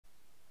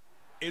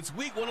It's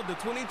week 1 of the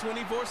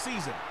 2024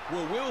 season,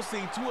 where we'll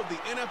see 2 of the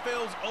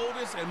NFL's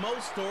oldest and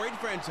most storied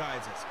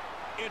franchises.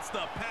 It's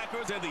the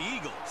Packers and the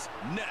Eagles,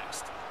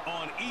 next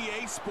on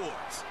EA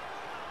Sports.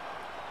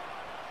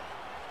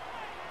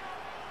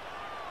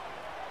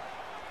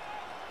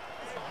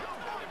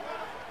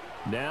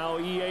 Now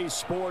EA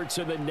Sports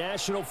and the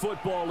National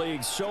Football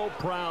League so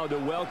proud to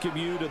welcome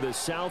you to the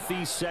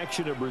southeast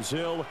section of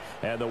Brazil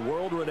and the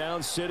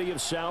world-renowned city of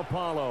Sao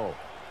Paulo.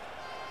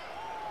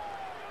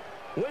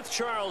 With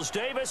Charles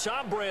Davis,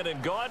 I'm Brandon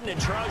Gaudin.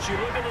 And Charles, you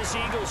look at this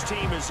Eagles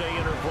team as they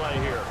interplay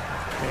here.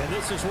 And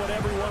this is what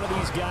every one of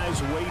these guys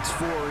waits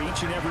for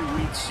each and every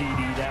week, CD,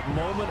 that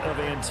moment of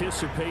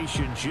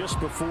anticipation just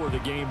before the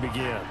game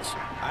begins.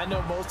 I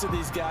know most of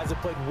these guys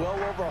have played well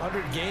over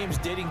 100 games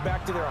dating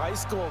back to their high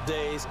school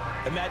days.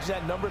 Imagine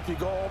that number if you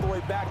go all the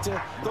way back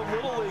to the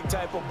Little League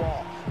type of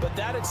ball. But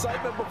that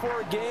excitement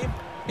before a game,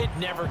 it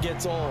never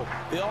gets old.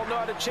 They all know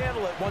how to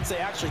channel it once they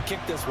actually kick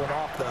this one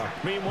off, though.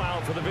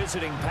 Meanwhile, for the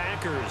visiting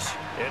Packers,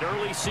 an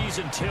early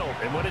season tilt.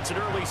 And when it's an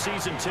early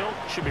season tilt,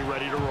 should be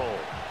ready to roll.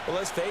 Well,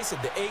 let's face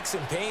it, the aches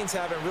and pains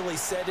haven't really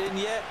set in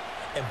yet.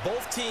 And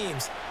both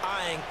teams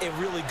eyeing a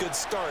really good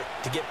start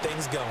to get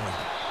things going.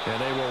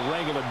 And they will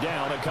wrangle him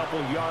down a couple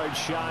yards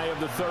shy of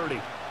the 30.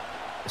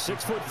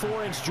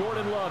 6'4"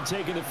 Jordan Love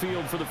taking the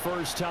field for the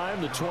first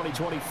time. The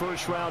 2020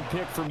 first-round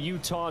pick from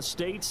Utah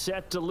State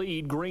set to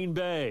lead Green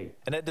Bay.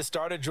 And at the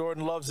start of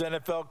Jordan Love's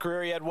NFL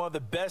career, he had one of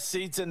the best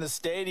seats in the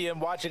stadium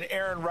watching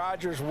Aaron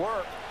Rodgers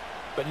work.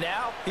 But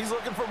now he's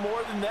looking for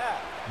more than that.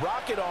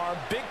 Rocket arm,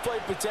 big play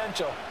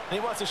potential. And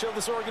he wants to show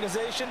this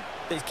organization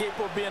that he's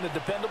capable of being a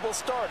dependable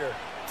starter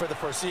for the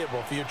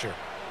foreseeable future.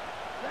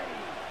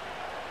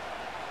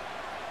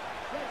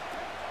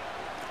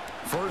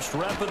 First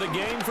rep of the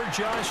game for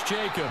Josh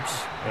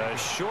Jacobs. A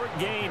short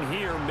gain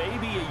here,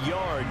 maybe a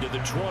yard to the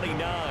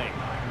 29.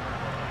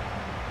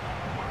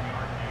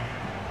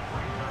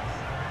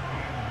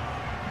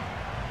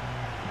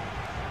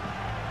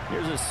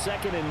 Here's a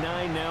 2nd and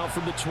 9 now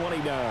from the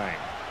 29.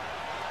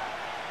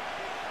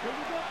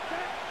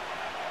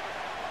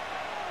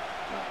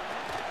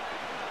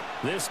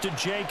 This to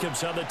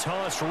Jacobs on the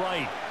toss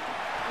right.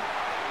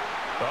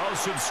 Oh,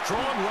 some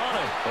strong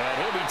running.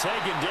 And he'll be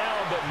taken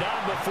down, but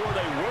not before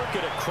they work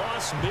it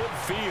across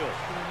midfield.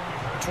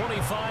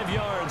 25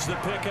 yards the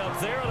pick up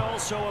there, and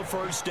also a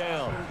first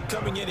down.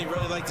 Coming in, he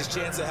really liked his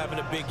chance of having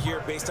a big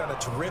year based on a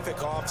terrific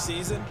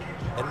offseason.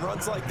 And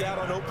runs like that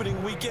on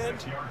opening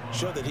weekend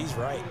show that he's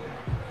right.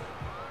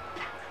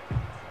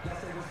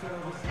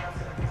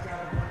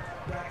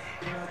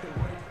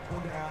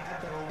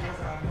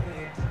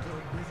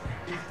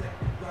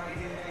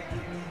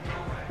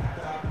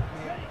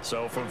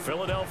 So from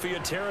Philadelphia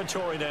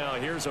territory now,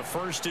 here's a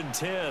 1st and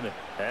 10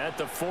 at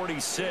the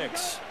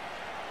 46.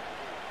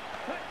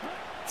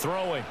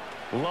 Throwing,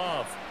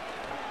 Love.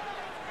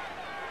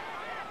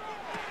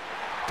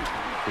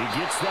 He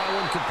gets that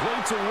one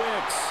complete to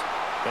Wicks.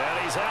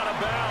 And he's out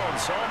of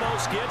bounds,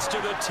 almost gets to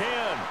the 10.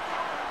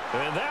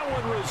 And that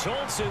one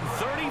results in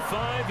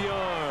 35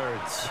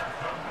 yards.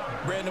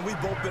 Brandon,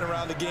 we've both been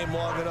around the game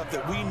long enough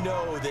that we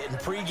know that in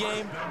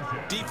pregame,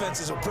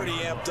 defenses are pretty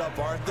amped up,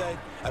 aren't they?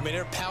 I mean,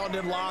 they're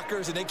pounding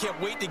lockers, and they can't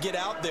wait to get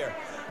out there.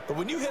 But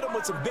when you hit them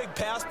with some big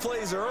pass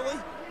plays early,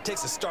 it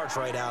takes the starch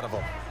right out of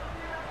them.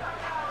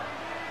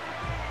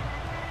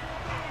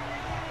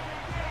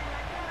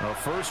 A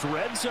first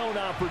red zone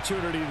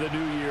opportunity the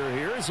new year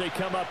here as they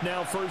come up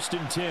now 1st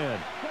and 10.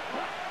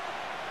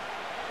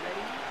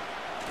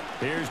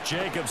 Here's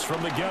Jacobs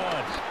from the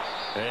gun.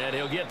 And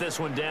he'll get this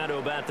one down to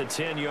about the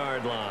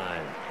 10-yard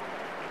line.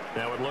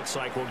 Now it looks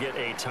like we'll get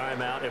a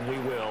timeout, and we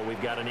will.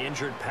 We've got an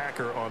injured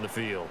Packer on the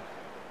field.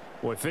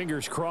 Boy,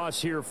 fingers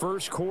crossed here.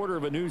 First quarter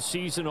of a new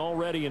season,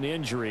 already an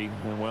injury.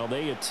 And while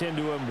they attend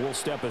to him, we'll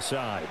step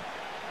aside.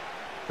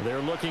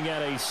 They're looking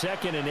at a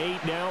 2nd and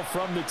 8 now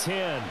from the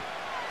 10.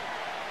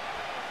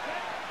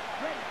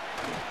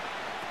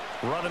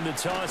 Running the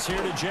toss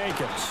here to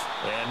Jacobs.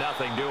 And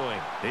nothing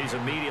doing. He's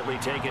immediately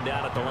taken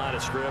down at the line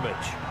of scrimmage.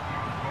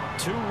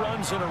 2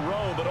 runs in a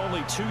row, but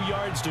only 2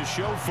 yards to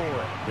show for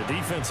it. The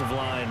defensive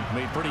line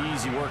made pretty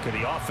easy work of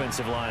the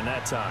offensive line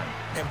that time.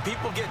 And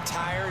people get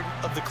tired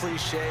of the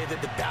cliche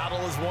that the battle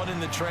is won in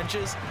the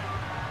trenches.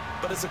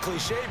 But it's a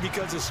cliche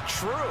because it's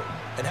true.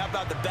 And how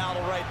about the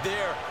battle right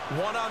there?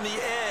 One on the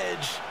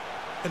edge,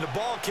 and the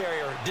ball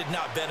carrier did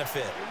not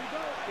benefit.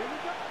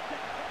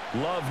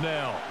 Love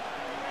now.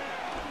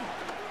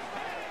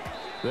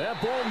 That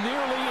ball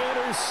nearly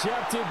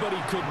intercepted, but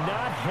he could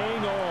not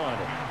hang on.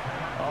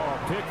 Oh,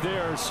 a pick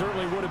there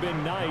certainly would have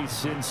been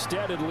nice.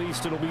 Instead, at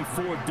least, it'll be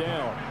 4th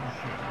down.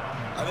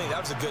 I think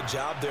that was a good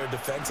job there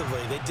defensively.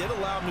 They did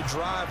allow him to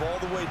drive all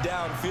the way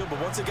downfield, but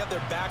once they got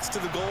their backs to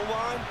the goal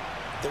line,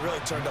 they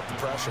really turned up the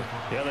pressure.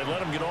 Yeah, they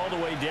let him get all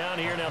the way down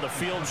here. Now the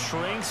field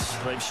shrinks.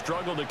 They've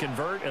struggled to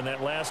convert, and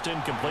that last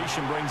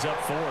incompletion brings up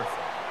 4th.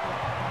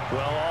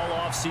 Well,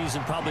 all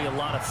offseason, probably a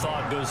lot of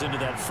thought goes into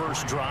that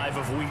first drive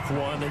of week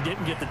one. They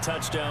didn't get the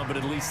touchdown, but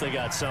at least they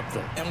got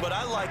something. And what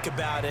I like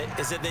about it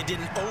is that they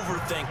didn't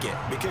overthink it,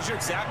 because you're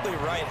exactly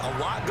right. A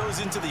lot goes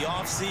into the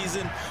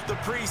offseason, the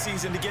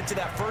preseason, to get to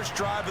that first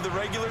drive of the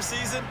regular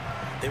season.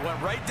 They went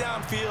right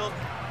downfield,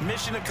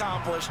 mission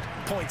accomplished,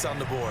 points on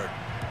the board.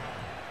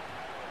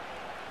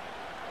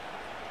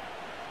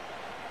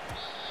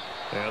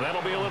 And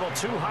that'll be a little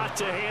too hot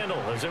to handle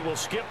as it will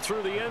skip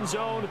through the end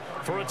zone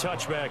for a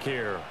touchback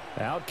here.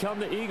 Out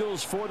come the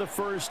Eagles for the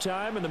first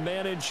time, and the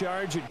man in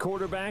charge at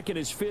quarterback in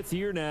his 5th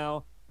year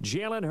now,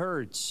 Jalen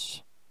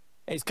Hurts.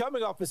 He's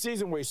coming off a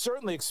season where he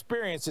certainly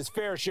experienced his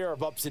fair share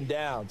of ups and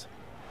downs.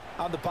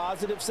 On the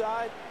positive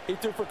side, he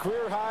threw for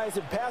career highs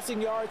in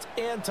passing yards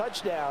and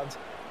touchdowns.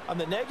 On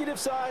the negative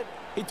side,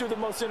 he threw the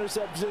most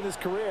interceptions in his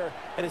career,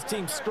 and his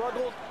team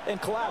struggled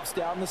and collapsed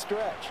down the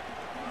stretch.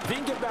 If he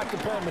can get back to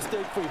playing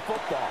mistake-free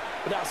football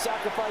without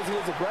sacrificing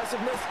his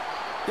aggressiveness,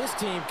 this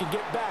team can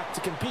get back to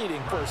competing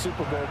for a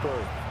Super Bowl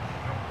berth.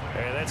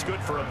 And that's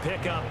good for a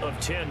pickup of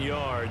 10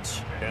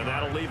 yards. And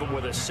that'll leave them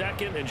with a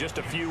second and just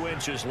a few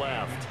inches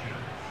left.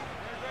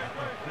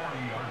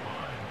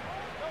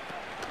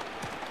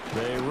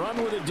 They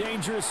run with a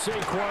dangerous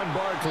Saquon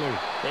Barkley.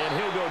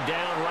 And he'll go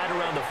down right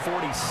around the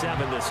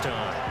 47 this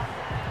time.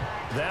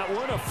 That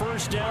one, a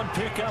first down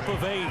pickup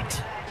of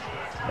 8.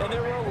 And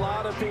there were a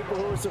lot of people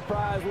who were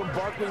surprised when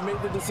Barkley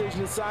made the decision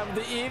to sign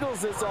with the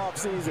Eagles this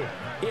offseason.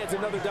 He adds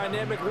another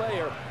dynamic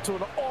layer to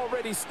an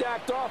already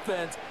stacked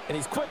offense, and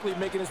he's quickly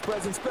making his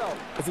presence felt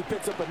as he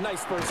picks up a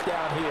nice first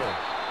down here.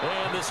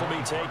 And this will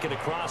be taken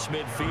across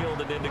midfield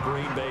and into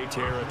Green Bay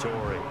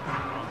territory.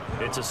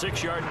 It's a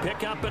 6-yard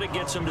pickup, but it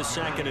gets him to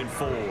 2nd and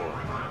 4.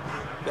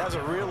 That was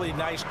a really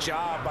nice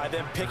job by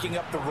them picking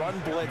up the run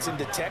blitz and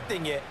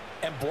detecting it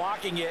and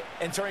blocking it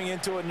and turning it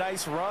into a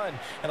nice run.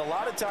 And a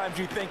lot of times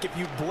you think if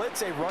you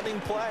blitz a running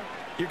play,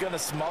 you're going to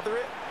smother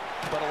it.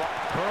 But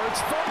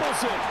Hurts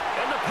fumbles it,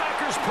 and the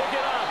Packers pick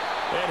it up.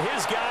 And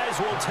his guys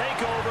will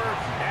take over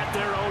at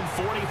their own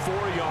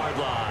 44-yard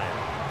line.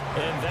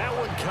 And that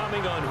one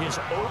coming on his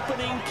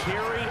opening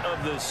carry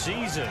of the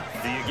season.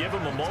 Do you give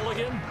him a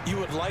mulligan? You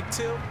would like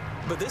to,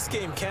 but this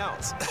game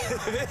counts.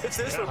 If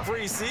this were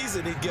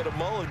preseason, he'd get a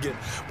mulligan.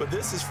 But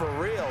this is for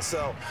real,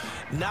 so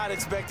not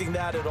expecting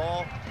that at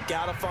all.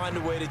 Got to find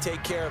a way to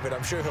take care of it.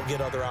 I'm sure he'll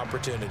get other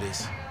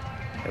opportunities.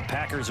 The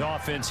Packers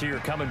offense here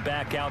coming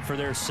back out for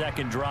their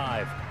second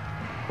drive.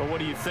 But what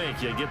do you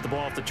think? You get the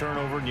ball off the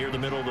turnover near the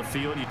middle of the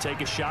field. You take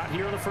a shot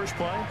here on the first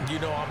play? You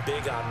know I'm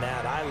big on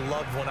that. I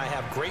love when I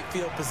have great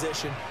field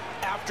position.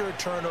 After a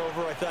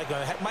turnover, I feel like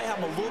I might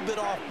have them a little bit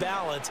off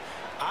balance.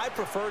 I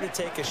prefer to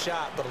take a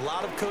shot, but a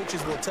lot of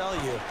coaches will tell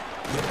you,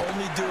 you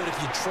only do it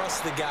if you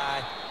trust the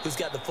guy who's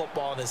got the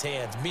football in his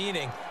hands.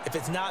 Meaning, if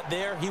it's not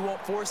there, he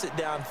won't force it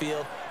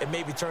downfield and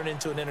maybe turn it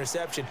into an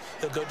interception.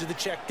 He'll go to the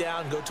check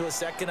down, go to a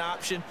second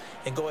option,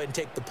 and go ahead and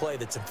take the play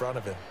that's in front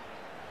of him.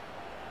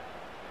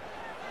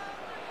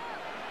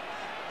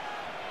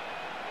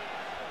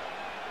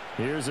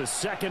 Here's a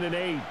 2nd and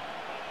 8.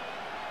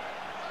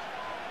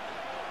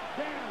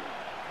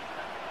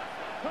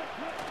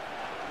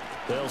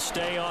 They'll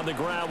stay on the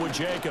ground with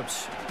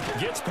Jacobs.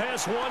 Gets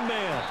past one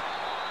man.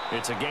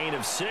 It's a gain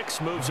of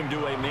 6, moves him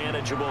to a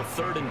manageable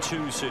 3rd and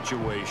 2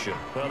 situation.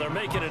 Well, they're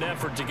making an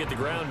effort to get the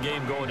ground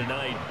game going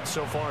tonight.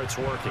 So far, it's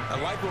working. I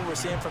like what we're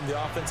seeing from the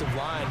offensive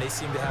line. They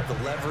seem to have the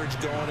leverage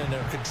going, and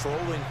they're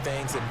controlling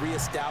things and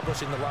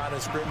reestablishing the line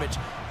of scrimmage,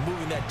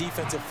 moving that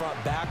defensive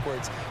front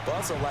backwards. But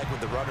also like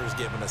what the runner's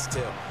giving us,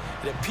 too.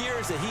 It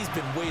appears that he's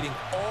been waiting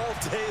all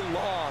day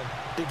long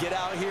to get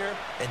out here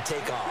and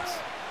take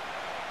off.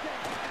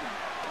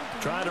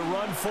 Trying to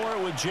run for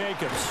it with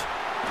Jacobs.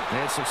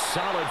 It's a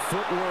solid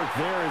footwork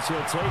there as he'll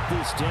take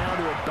this down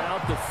to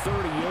about the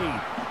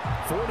 38.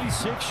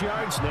 46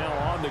 yards now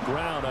on the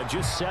ground on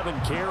just 7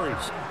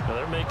 carries. Now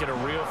they're making a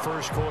real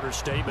first-quarter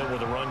statement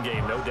with a run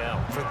game, no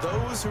doubt. For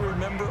those who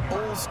remember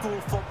old-school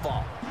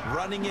football,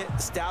 running it,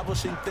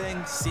 establishing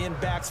things, seeing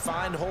backs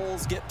find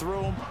holes, get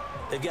through them,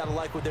 they've got to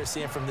like what they're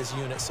seeing from this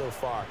unit so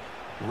far.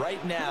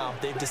 Right now,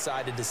 they've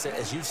decided to,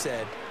 as you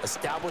said,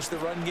 establish the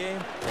run game,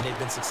 and they've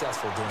been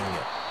successful doing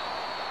it.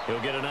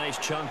 He'll get a nice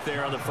chunk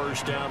there on the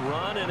first down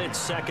run, and it's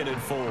 2nd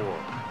and 4.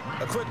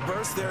 A quick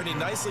burst there, and he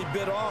nicely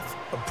bit off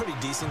a pretty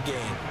decent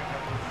gain.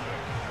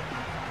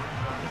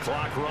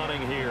 Clock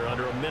running here,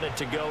 under a minute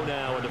to go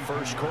now in the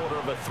first quarter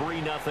of a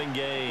 3-0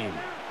 game.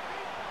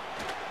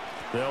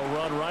 They'll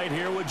run right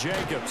here with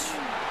Jacobs.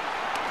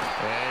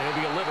 And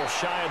he'll be a little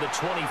shy of the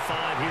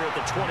 25 here at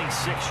the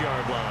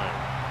 26-yard line.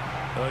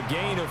 A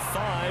gain of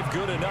 5,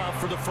 good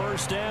enough for the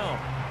first down.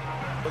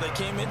 Well, they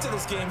came into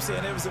this game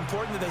saying it was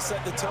important that they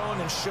set the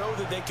tone and show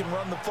that they can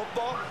run the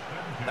football.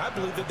 And I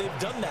believe that they've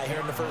done that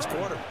here in the first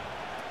quarter.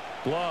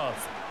 Love.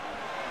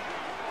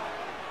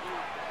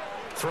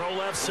 Throw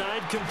left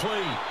side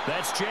complete.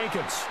 That's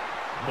Jacobs.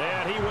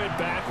 And he went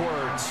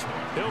backwards.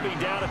 He'll be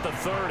down at the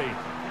 30.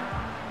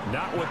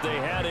 Not what they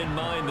had in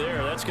mind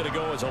there. That's going to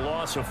go as a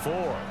loss of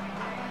 4.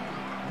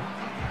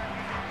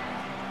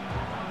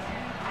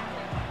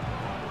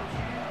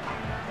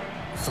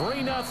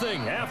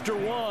 3-0 after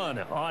one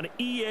on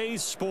EA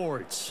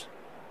Sports.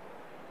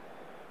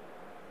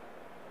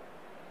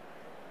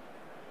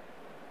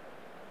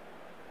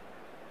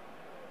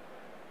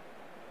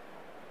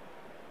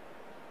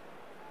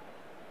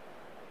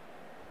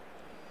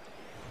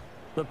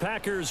 The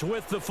Packers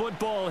with the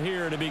football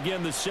here to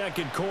begin the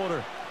second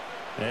quarter,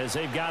 as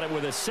they've got it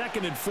with a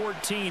 2nd and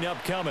 14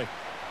 upcoming.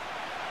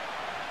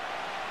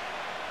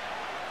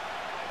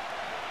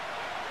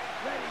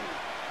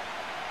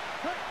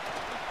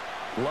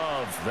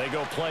 Love, they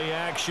go play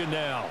action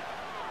now.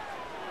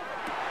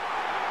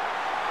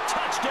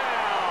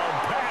 Touchdown,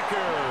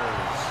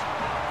 Packers!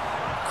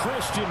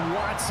 Christian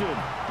Watson,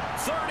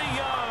 30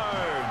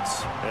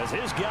 yards, as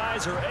his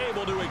guys are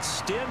able to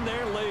extend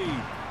their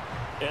lead.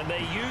 And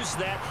they use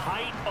that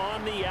height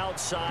on the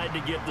outside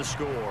to get the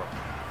score.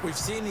 We've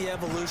seen the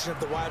evolution of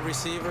the wide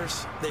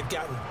receivers. They've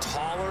gotten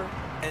taller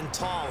and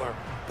taller,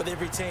 but they've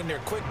retained their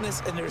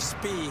quickness and their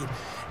speed.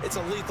 It's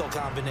a lethal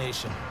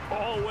combination.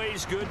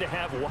 Always good to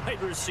have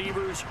wide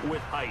receivers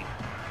with height.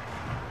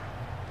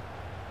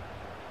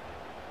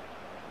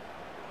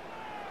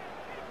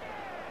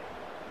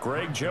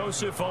 Greg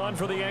Joseph on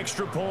for the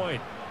extra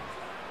point.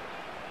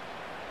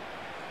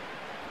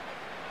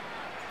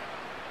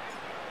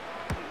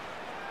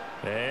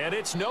 And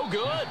it's no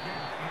good.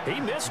 He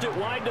missed it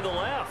wide to the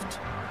left.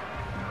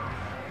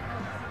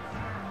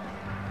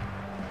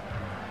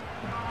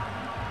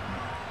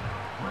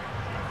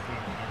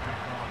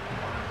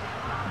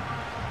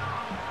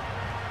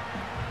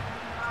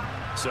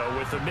 So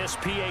with the missed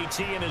PAT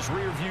in his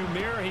rearview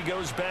mirror, he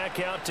goes back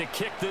out to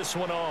kick this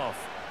one off.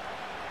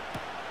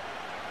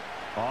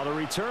 On the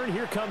return,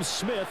 here comes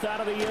Smith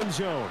out of the end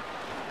zone.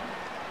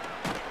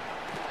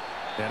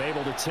 And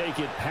able to take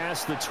it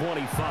past the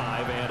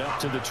 25 and up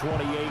to the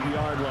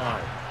 28-yard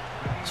line.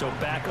 So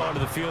back onto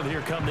the field,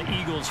 here come the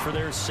Eagles for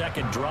their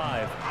second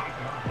drive.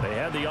 They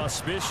had the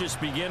auspicious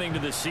beginning to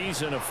the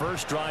season, a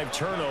first drive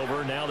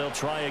turnover. Now they'll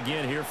try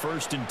again here,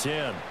 1st and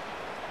 10.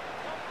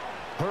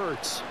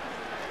 Hurts.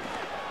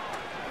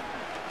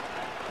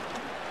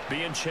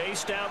 Being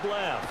chased out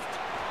left.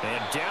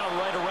 And down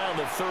right around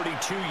the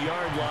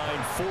 32-yard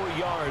line, 4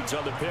 yards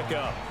on the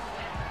pickup.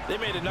 They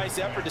made a nice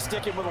effort to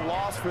stick him with a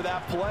loss for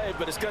that play,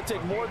 but it's going to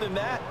take more than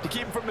that to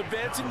keep him from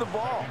advancing the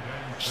ball.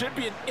 Should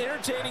be an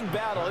entertaining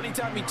battle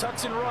anytime he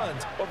tucks and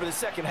runs over the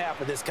second half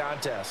of this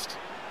contest.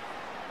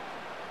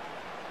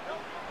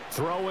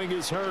 Throwing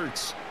is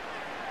Hurts.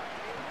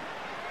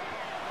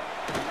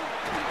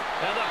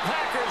 And the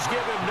Packers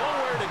give him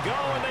nowhere to go,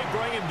 and they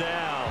bring him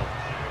down.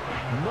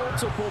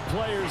 Multiple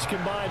players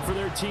combined for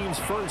their team's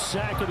first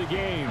sack of the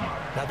game.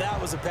 Now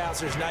that was a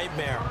passer's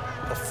nightmare.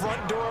 The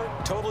front door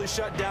totally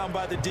shut down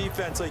by the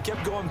defense, so he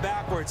kept going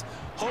backwards,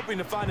 hoping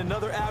to find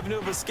another avenue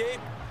of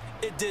escape.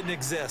 It didn't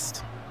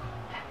exist.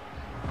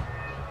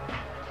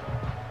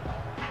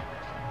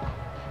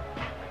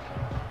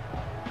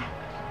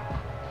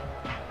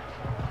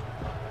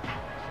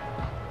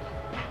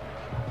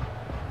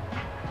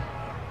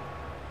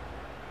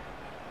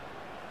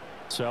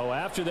 So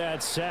after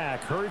that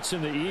sack, Hurts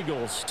and the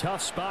Eagles,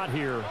 tough spot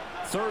here,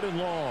 3rd and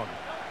long.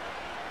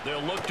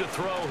 They'll look to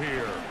throw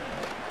here.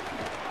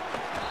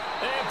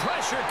 And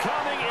pressure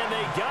coming, and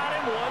they got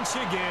him once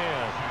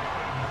again.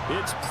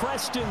 It's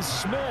Preston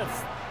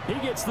Smith. He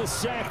gets the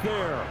sack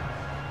there.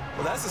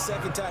 Well, that's the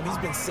second time he's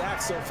been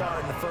sacked so far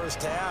in the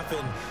first half,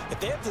 and if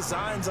they have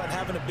designs on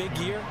having a big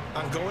year,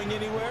 on going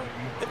anywhere,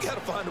 they've got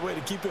to find a way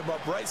to keep him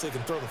upright so they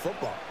can throw the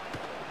football.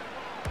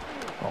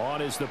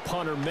 On is the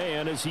punter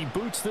man as he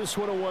boots this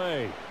one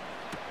away.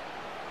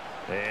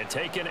 And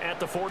taken at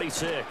the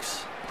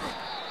 46.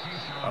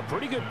 A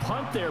pretty good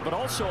punt there, but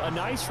also a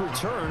nice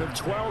return of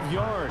 12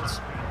 yards.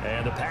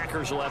 And the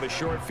Packers will have a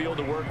short field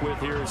to work with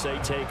here as they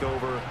take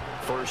over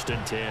 1st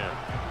and 10.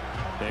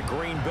 And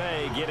Green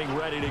Bay getting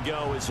ready to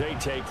go as they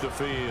take the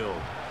field.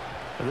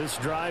 This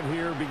drive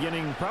here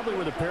beginning probably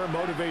with a pair of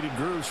motivated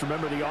groups.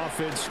 Remember, the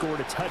offense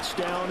scored a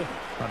touchdown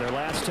on their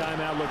last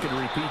time out, looking to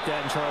repeat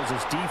that in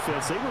Charles's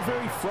defense. They were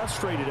very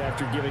frustrated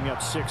after giving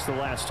up 6 the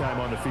last time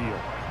on the field.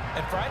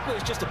 And frankly,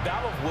 it's just a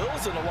battle of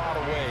wills in a lot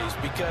of ways,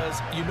 because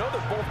you know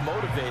they're both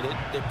motivated,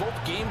 they both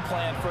game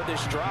plan for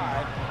this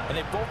drive, and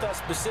they both have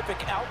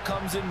specific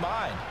outcomes in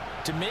mind.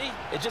 To me,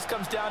 it just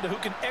comes down to who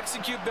can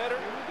execute better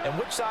and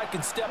which side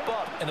can step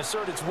up and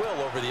assert its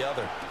will over the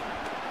other.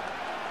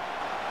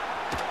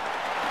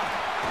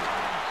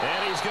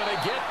 And he's going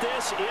to get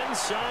this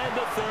inside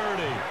the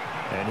 30.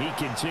 And he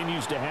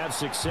continues to have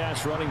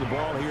success running the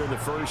ball here in the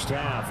first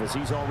half, as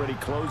he's already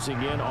closing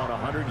in on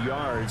 100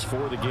 yards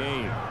for the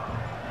game.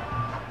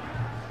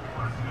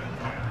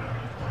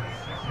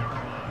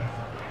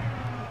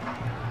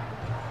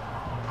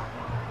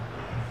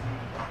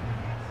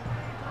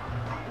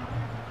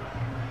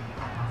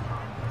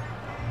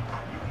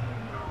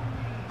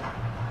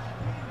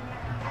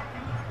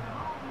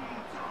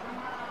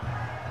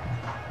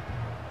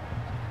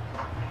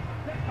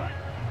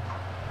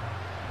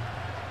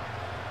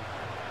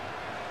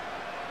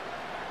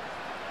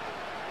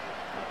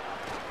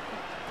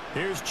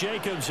 Here's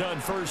Jacobs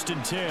on 1st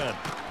and 10.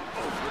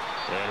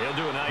 And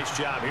he'll do a nice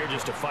job here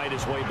just to fight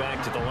his way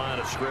back to the line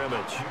of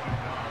scrimmage.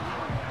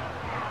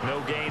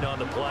 No gain on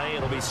the play.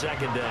 It'll be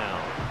second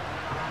down.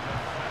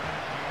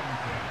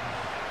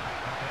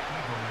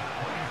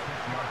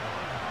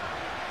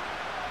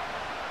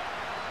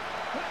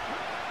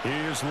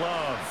 Here's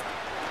Love.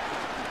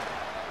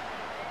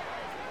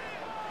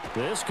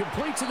 This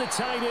complete to the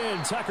tight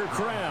end, Tucker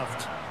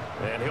Kraft.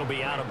 And he'll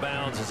be out of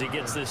bounds as he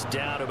gets this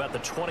down about the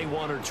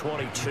 21 or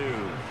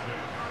 22.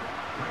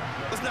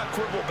 Let's not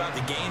quibble about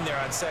the gain there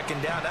on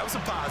second down. That was a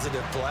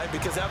positive play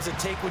because that was a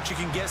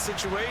take-what-you-can-get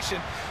situation.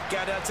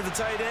 Got out to the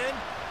tight end.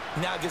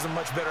 Now gives him a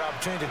much better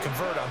opportunity to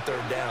convert on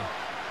third down.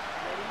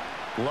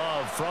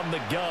 Love from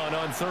the gun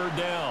on third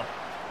down.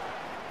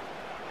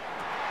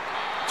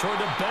 Toward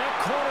the back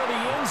corner of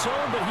the end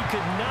zone, but he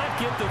could not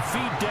get the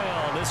feet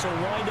down. This will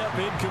wind up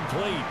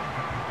incomplete.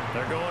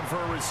 They're going for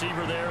a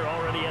receiver there.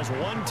 Already has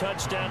one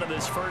touchdown in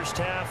this first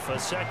half. A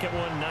second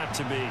one not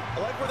to be. I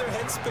like where their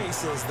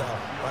headspace is, though.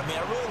 I mean,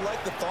 I really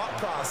like the thought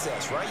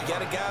process, right? You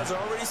got a guy who's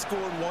already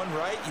scored one,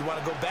 right? You want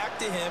to go back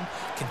to him,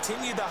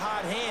 continue the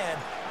hot hand,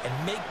 and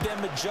make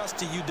them adjust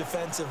to you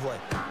defensively.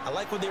 I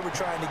like what they were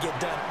trying to get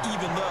done,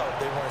 even though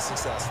they weren't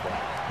successful.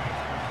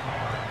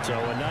 So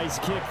a nice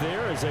kick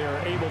there as they are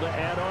able to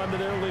add on to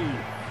their lead.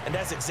 And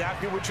that's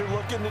exactly what you're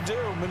looking to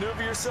do.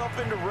 Maneuver yourself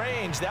into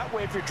range. That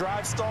way, if your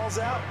drive stalls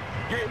out,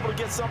 you're able to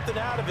get something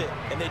out of it.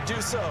 And they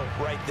do so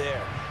right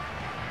there.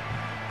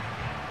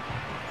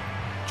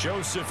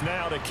 Joseph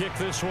now to kick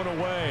this one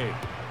away.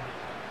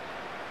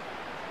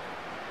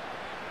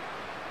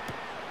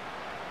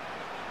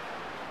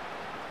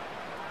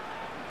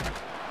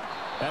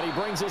 And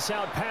he brings us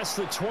out past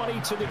the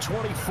 20 to the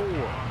 24.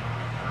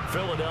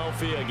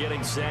 Philadelphia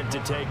getting set to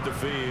take the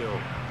field.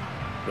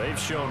 They've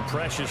shown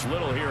precious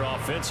little here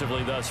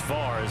offensively thus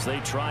far as they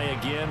try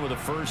again with a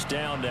first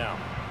down now.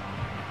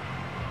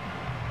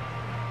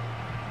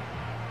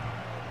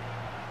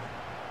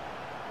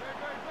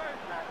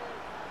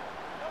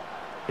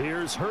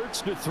 Here's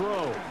Hurts to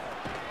throw.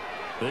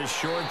 This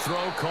short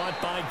throw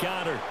caught by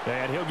Goddard.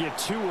 And he'll get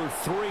 2 or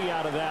 3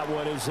 out of that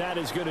one as that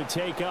is going to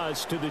take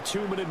us to the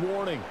 2-minute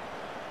warning.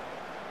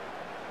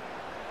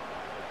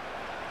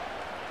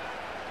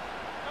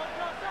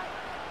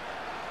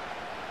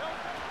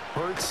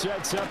 Hurts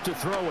sets up to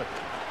throw it.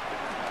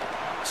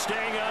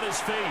 Staying on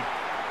his feet.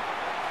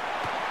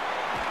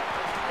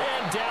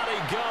 And down he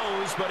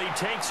goes, but he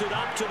takes it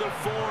up to the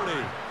 40.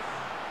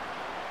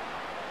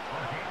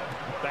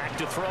 Back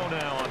to throw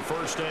now on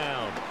first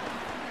down.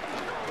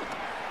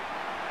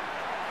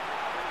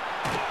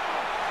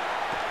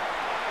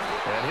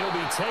 And he'll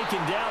be taken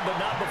down, but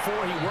not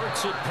before he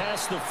works it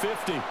past the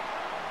 50.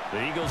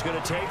 The Eagles going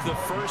to take the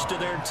first of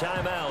their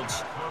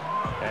timeouts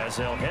as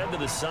they'll head to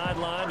the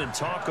sideline and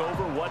talk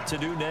over what to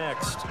do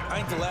next. I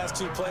think the last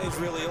 2 plays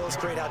really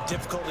illustrate how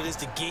difficult it is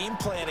to game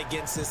plan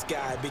against this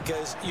guy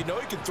because you know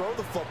he can throw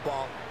the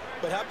football,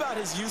 but how about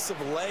his use of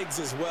legs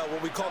as well?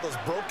 What we call those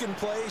broken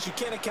plays, you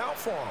can't account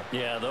for them.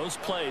 Yeah, those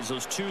plays,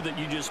 those 2 that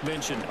you just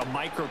mentioned, a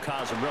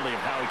microcosm really of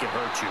how he can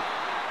hurt you.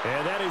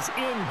 And that is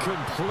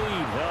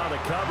incomplete. Oh, the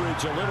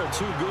coverage a little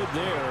too good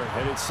there,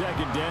 and it's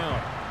second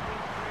down.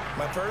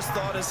 My first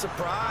thought is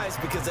surprise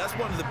because that's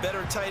one of the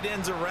better tight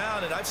ends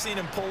around, and I've seen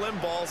him pull in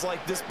balls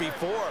like this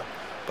before.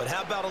 But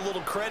how about a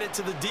little credit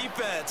to the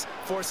defense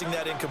forcing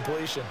that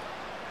incompletion?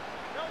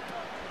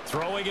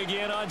 Throwing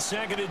again on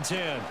 2nd and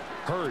 10.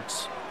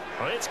 Hurts.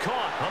 It's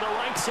caught on the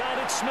right side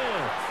at Smith.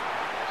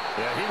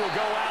 Yeah, he will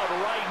go out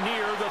right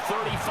near the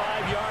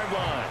 35-yard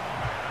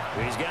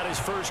line. He's got his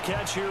first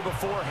catch here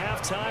before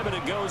halftime, and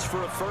it goes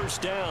for a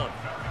first down.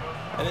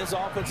 And this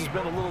offense has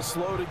been a little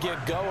slow to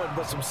get going,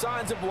 but some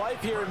signs of life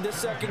here in this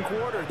second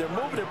quarter. They're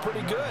moving it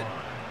pretty good,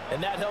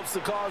 and that helps the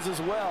cause as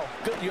well.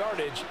 Good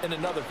yardage and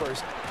another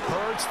first.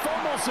 Hurts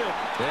fumbles it,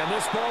 and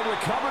this ball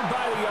recovered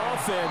by the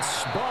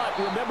offense, but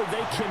remember,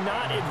 they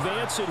cannot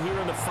advance it here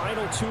in the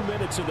final 2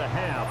 minutes of the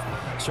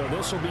half, so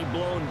this will be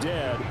blown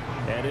dead,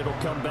 and it'll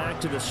come back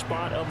to the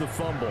spot of the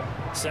fumble.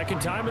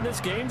 Second time in this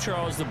game,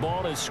 Charles, the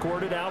ball is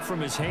squirted out from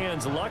his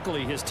hands.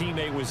 Luckily, his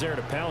teammate was there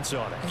to pounce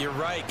on it. You're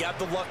right. Got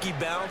the lucky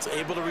bounce,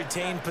 able to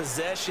retain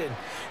possession.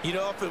 You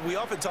know, we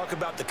often talk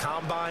about the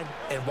combine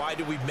and why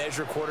do we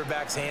measure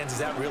quarterbacks' hands. Is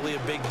that really a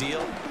big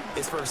deal?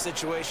 It's for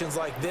situations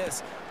like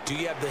this. Do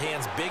you have the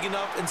hands big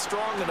enough and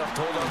strong enough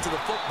to hold on to the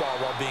football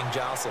while being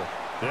jostled?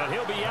 And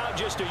he'll be out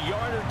just a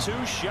yard or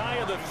 2 shy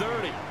of the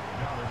 30.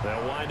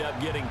 They'll wind up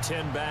getting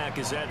 10 back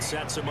as that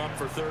sets them up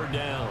for third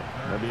down.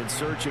 They'll be in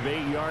search of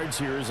 8 yards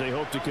here as they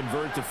hope to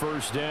convert the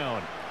first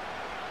down.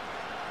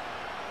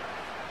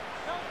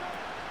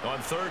 On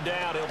third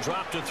down, he'll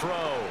drop to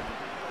throw.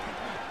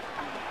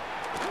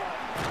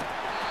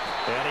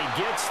 And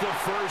he gets the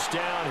first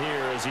down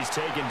here as he's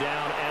taken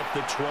down at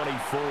the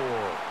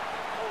 24.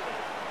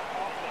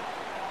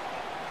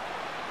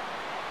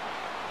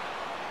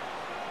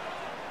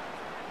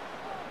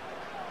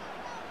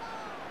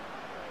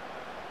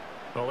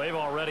 Well, they've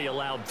already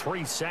allowed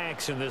 3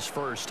 sacks in this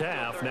first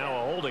half, now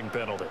a holding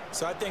penalty.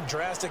 So I think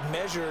drastic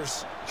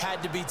measures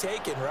had to be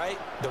taken, right?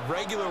 The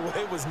regular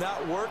way was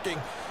not working.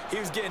 He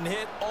was getting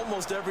hit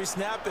almost every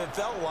snap, it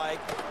felt like.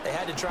 They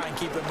had to try and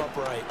keep him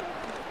upright.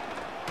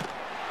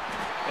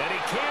 And he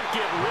can't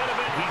get rid of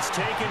it. He's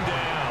taken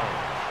down.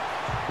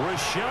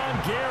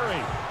 Rashawn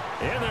Gary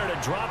in there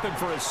to drop him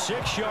for a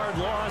 6-yard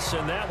loss,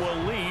 and that will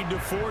lead to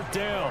 4th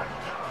down.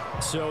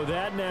 So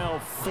that now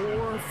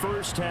 4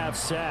 first-half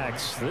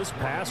sacks. This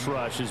pass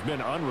rush has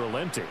been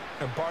unrelenting.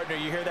 And, partner,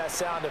 you hear that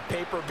sound of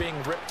paper being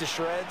ripped to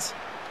shreds?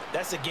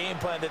 That's the game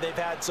plan that they've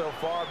had so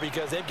far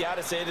because they've got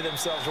to say to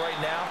themselves right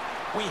now,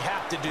 we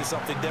have to do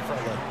something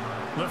differently.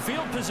 The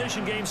field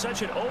position game,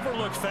 such an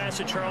overlooked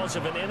facet, Charles,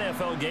 of an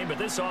NFL game, but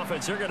this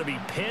offense, they're going to be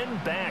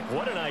pinned back.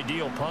 What an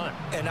ideal punt.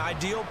 An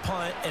ideal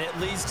punt, and it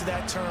leads to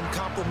that term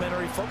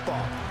complementary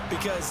football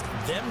because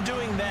them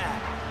doing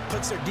that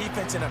puts their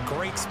defense in a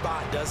great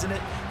spot, doesn't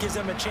it? Gives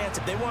them a chance.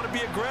 If they want to be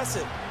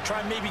aggressive, try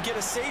and maybe get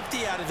a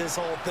safety out of this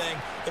whole thing,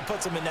 it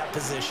puts them in that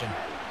position.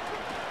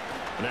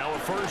 Now a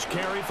first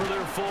carry for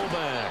their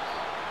fullback.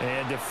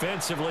 And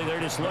defensively,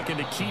 they're just looking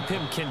to keep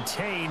him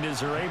contained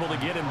as they're able to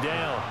get him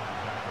down.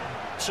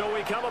 So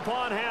we come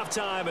upon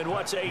halftime in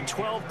what's a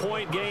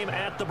 12-point game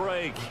at the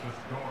break.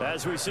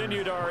 As we send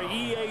you to our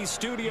EA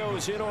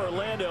studios in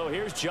Orlando,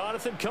 here's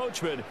Jonathan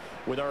Coachman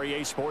with our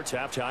EA Sports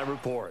Halftime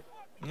Report.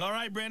 All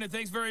right, Brandon,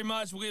 thanks very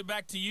much. We'll get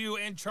back to you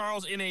and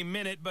Charles in a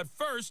minute. But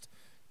first,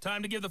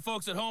 time to give the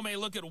folks at home a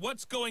look at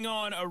what's going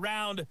on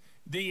around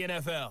the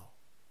NFL.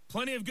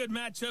 Plenty of good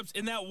matchups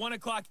in that 1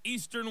 o'clock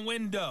Eastern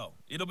window.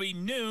 It'll be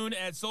noon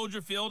at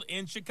Soldier Field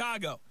in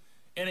Chicago.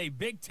 And a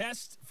big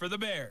test for the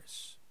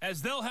Bears,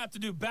 as they'll have to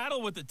do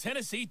battle with the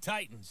Tennessee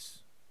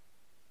Titans.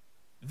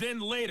 Then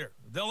later,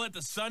 they'll let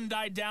the sun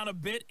die down a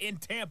bit in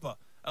Tampa.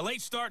 A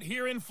late start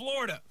here in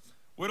Florida,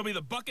 where it'll be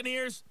the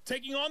Buccaneers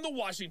taking on the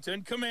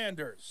Washington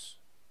Commanders.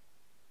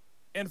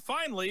 And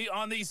finally,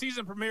 on the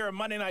season premiere of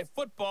Monday Night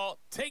Football,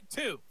 take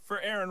 2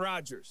 for Aaron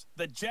Rodgers,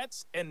 the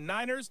Jets and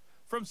Niners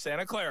from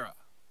Santa Clara.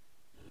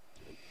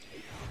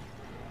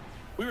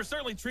 We were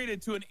certainly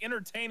treated to an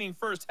entertaining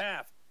first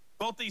half.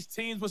 Both these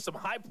teams with some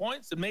high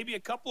points and maybe a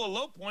couple of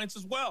low points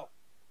as well.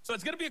 So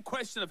it's going to be a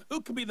question of who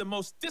can be the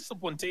most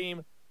disciplined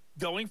team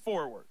going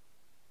forward.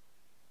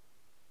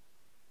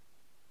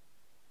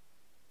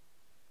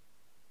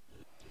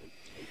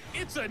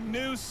 It's a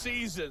new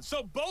season,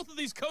 so both of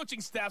these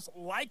coaching staffs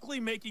likely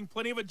making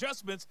plenty of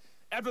adjustments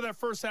after their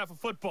first half of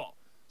football.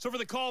 So for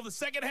the call of the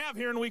second half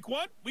here in week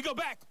 1, we go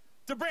back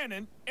to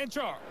Brandon and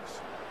Charles.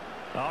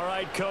 All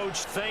right, Coach,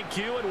 thank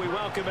you, and we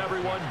welcome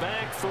everyone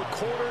back for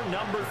quarter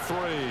number 3.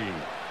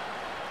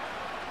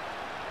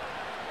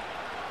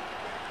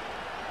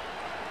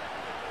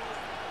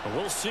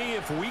 We'll see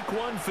if week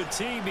 1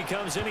 fatigue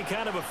becomes any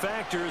kind of a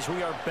factor as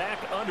we are back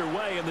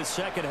underway in the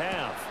second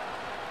half.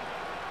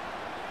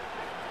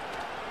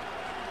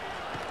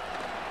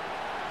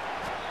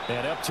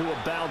 And up to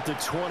about the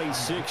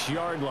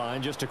 26-yard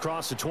line, just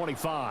across the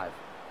 25.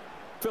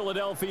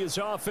 Philadelphia's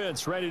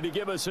offense ready to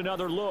give us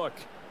another look.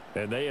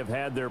 And they have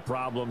had their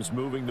problems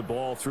moving the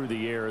ball through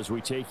the air as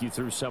we take you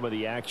through some of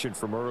the action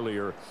from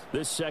earlier.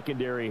 This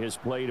secondary has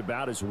played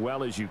about as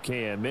well as you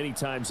can. Many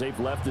times they've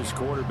left this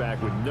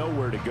quarterback with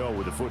nowhere to go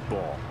with the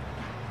football.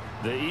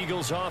 The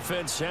Eagles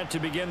offense set to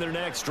begin their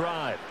next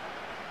drive.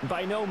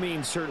 By no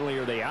means certainly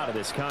are they out of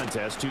this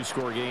contest.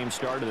 2-score game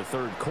start of the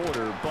third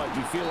quarter, but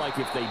you feel like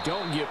if they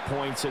don't get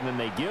points and then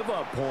they give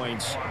up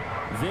points,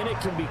 then it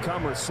can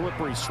become a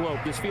slippery slope.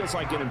 This feels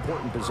like an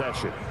important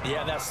possession.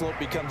 Yeah, that slope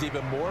becomes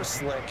even more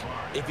slick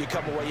if you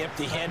come away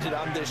empty-handed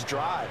on this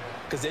drive,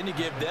 because then you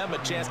give them a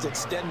chance to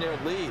extend their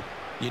lead.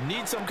 You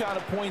need some kind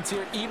of points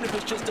here, even if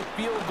it's just a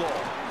field goal.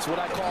 It's what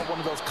I call one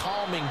of those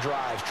calming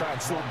drives, try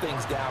and slow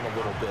things down a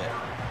little bit.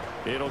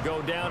 It'll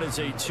go down as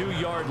a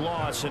 2-yard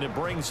loss, and it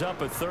brings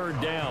up a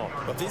 3rd down.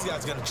 But if these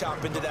guys are going to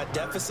chop into that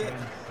deficit,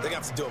 they're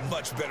going to have to do a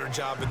much better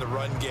job in the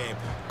run game.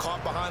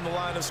 Caught behind the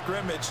line of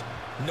scrimmage,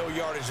 no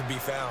yardage to be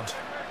found.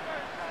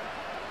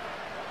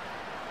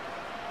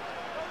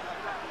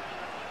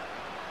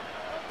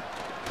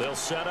 They'll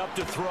set up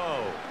to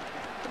throw.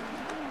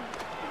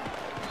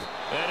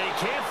 And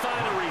he can't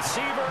find a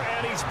receiver,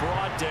 and he's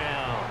brought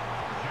down.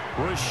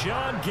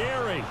 Rashawn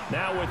Gary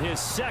now with his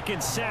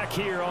 2nd sack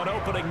here on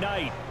opening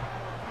night.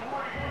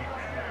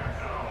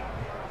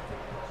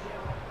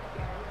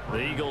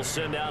 The Eagles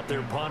send out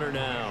their punter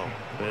now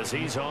as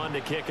he's on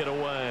to kick it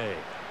away.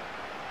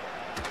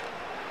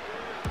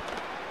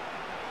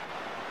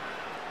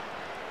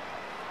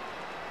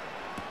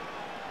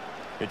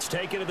 It's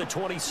taken to the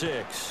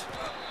 26.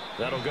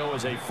 That'll go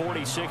as a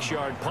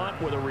 46-yard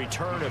punt with a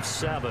return of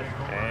 7.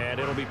 And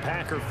it'll be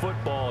Packer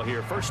football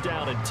here. 1st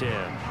down and 10.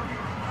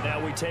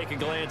 Now we take a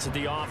glance at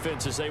the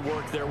offense as they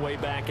work their way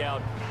back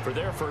out for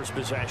their first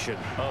possession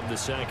of the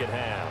second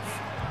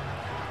half.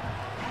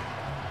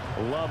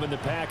 Loving the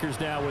Packers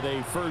now with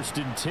a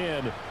 1st and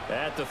 10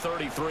 at the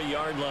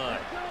 33-yard line.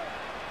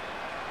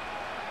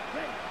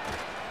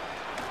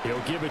 He'll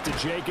give it to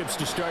Jacobs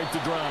to start the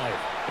drive.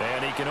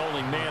 And he can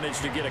only manage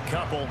to get a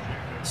couple.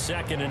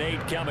 2nd and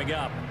 8 coming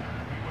up.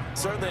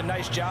 Certainly a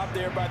nice job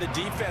there by the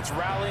defense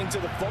rallying to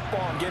the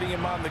football and getting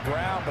him on the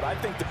ground. But I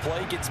think the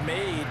play gets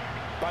made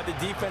by the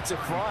defensive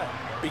front.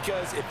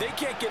 Because if they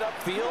can't get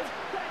upfield,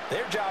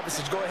 their job is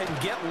to go ahead and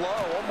get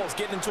low, almost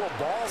get into a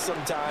ball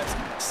sometimes,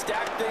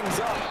 stack things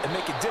up, and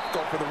make it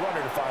difficult for the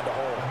runner to find a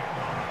hole.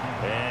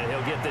 And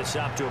he'll get this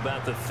up to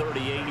about the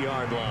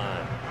 38-yard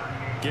line.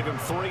 Give him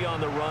 3 on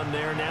the run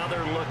there. Now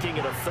they're looking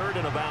at a 3rd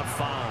and about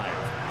 5.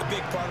 A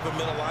big part of a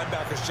middle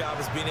linebacker's job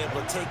is being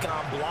able to take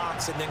on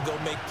blocks and then go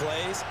make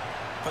plays.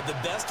 But the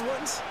best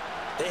ones,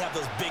 they have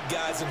those big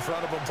guys in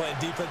front of them playing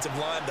defensive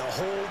line to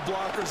hold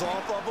blockers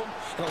off of them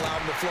and allow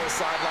them to flow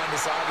sideline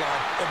to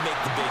sideline and make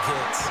the big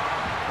hits.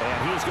 And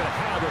he's going to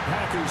have the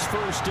Packers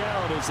first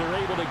down as they're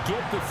able to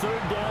get the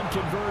 3rd down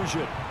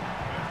conversion.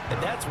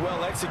 And that's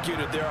well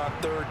executed there on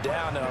 3rd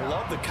down. And I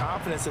love the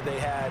confidence that they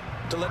had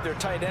to let their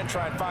tight end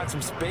try and find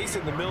some space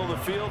in the middle of the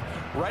field,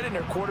 right in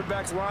their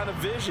quarterback's line of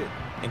vision.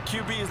 And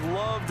QBs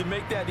love to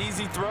make that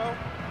easy throw,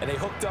 and they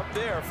hooked up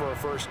there for a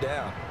first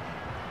down.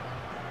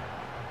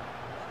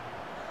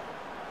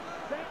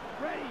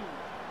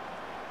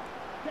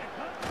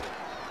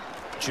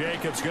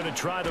 Jacobs going to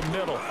try the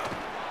middle.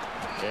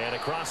 And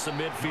across the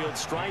midfield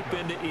stripe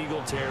into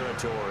Eagle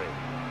territory.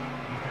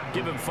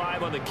 Give him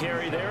 5 on the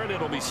carry there, and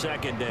it'll be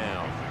 2nd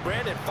down.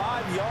 Brandon,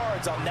 5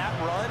 yards on that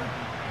run.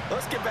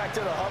 Let's get back to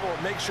the huddle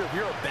and make sure if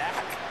you're a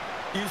back,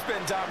 you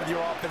spend time with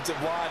your offensive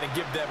line and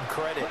give them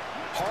credit.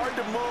 Hard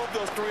to move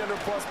those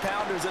 300-plus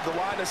pounders at the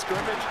line of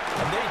scrimmage,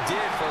 and they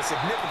did for a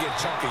significant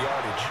chunk of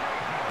yardage.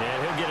 And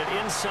he'll get it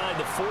inside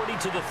the 40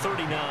 to the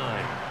 39.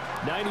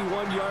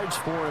 91 yards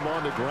for him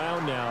on the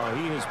ground now.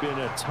 He has been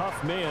a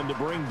tough man to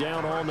bring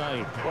down all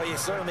night. Well, you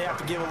certainly have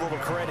to give a little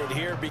credit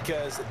here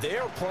because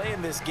they're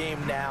playing this game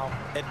now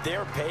at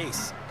their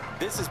pace.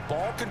 This is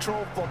ball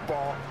control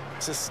football,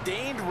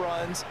 sustained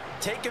runs,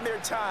 taking their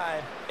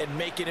time, and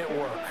making it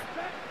work.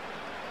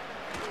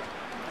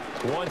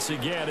 Once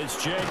again,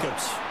 it's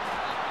Jacobs.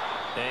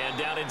 And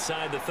down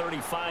inside the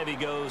 35, he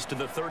goes to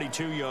the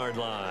 32-yard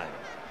line.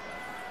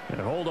 And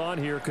hold on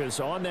here,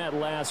 because on that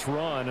last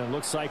run, it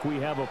looks like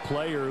we have a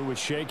player who was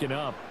shaken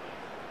up.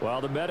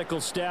 While the medical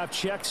staff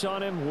checks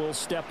on him, we'll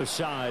step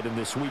aside in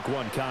this Week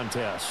 1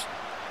 contest.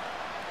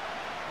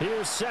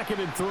 Here's 2nd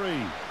and 3.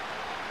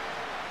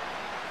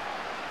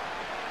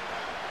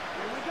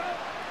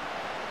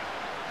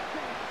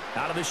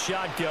 Out of the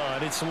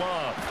shotgun, it's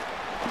Love.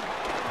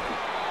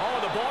 Oh,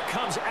 the ball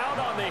comes out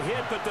on the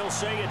hit, but they'll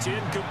say it's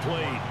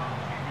incomplete.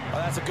 Well,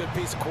 that's a good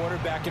piece of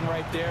quarterbacking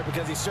right there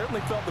because he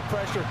certainly felt the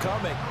pressure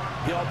coming.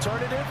 The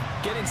alternative,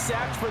 getting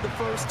sacked for the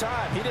first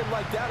time. He didn't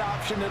like that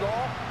option at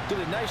all. Did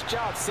a nice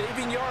job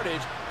saving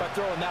yardage by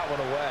throwing that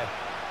one away.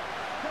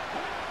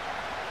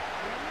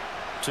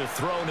 To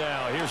throw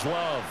now, here's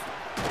Love.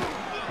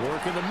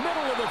 Work in the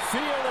middle of the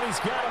field, and he's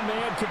got a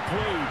man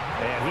complete.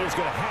 And he's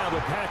going to have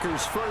the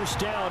Packers first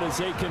down as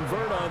they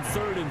convert on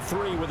 3rd and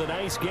 3 with a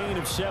nice gain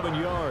of 7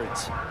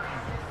 yards.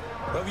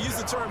 Well, we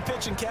use the term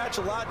pitch and catch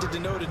a lot to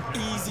denote an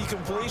easy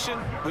completion.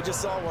 We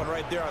just saw one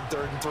right there on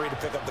 3rd and 3 to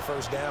pick up the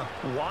first down.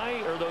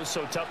 Why are those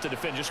so tough to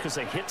defend? Just because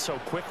they hit so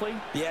quickly?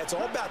 Yeah, it's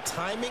all about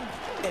timing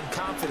and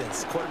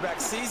confidence.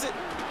 Quarterback sees it,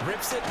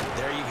 rips it,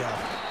 there you go.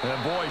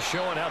 And boy,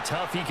 showing how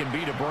tough he can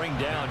be to bring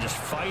down, just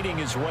fighting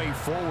his way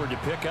forward to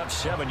pick up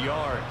 7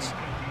 yards.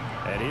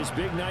 And his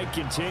big night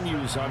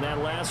continues on that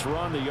last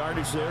run. The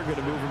yardage there going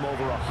to move him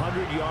over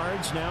 100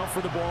 yards now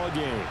for the ball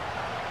game.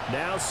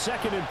 Now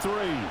 2nd and 3.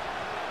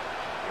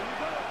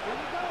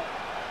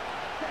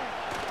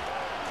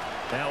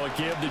 Now a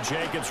give to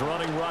Jacobs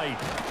running right.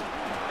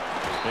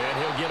 And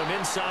he'll get him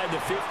inside the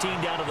 15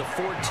 down to the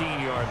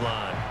 14-yard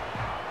line.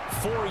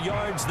 4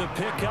 yards the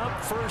pickup,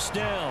 first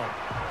down.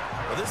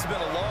 Well, this has been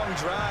a long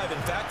drive.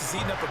 In fact, it's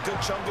eaten up a good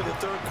chunk of the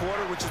 3rd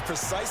quarter, which is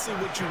precisely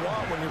what you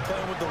want when you're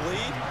playing with the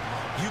lead.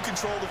 You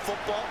control the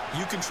football,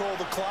 you control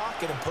the clock,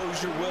 and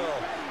impose your will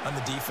on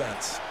the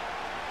defense.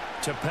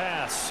 To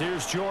pass,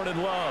 here's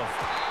Jordan Love.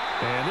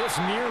 And this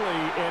nearly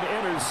an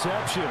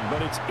interception,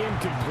 but it's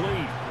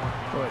incomplete.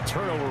 Well, a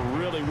turnover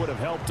really would have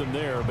helped him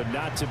there, but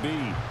not to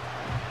be.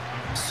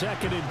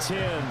 2nd and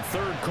 10,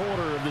 3rd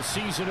quarter of the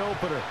season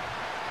opener.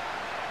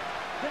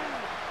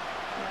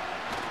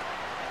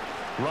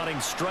 Running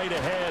straight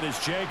ahead is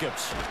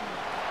Jacobs.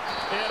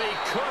 And he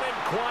couldn't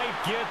quite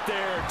get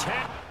there.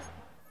 Down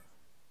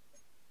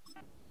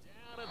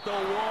at the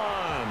 1.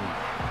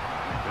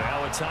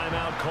 Now a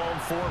timeout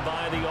called for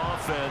by the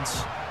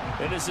offense.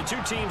 And as the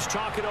two teams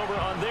talk it over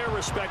on their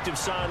respective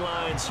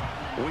sidelines,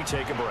 we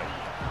take a break.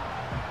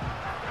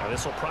 Now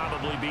this will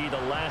probably be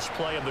the last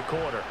play of the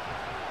quarter.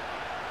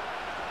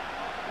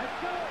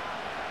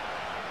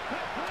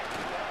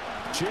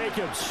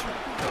 Jacobs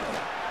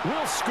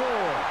will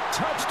score.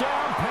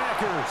 Touchdown,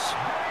 Packers.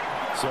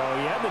 So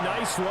he had the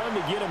nice run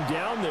to get him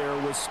down there.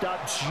 Was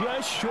stopped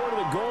just short of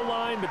the goal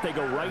line, but they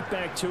go right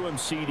back to him,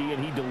 CD,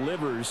 and he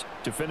delivers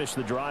to finish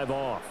the drive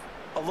off.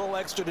 A little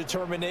extra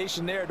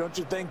determination there, don't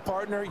you think,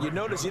 partner? You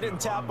notice he didn't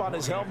tap on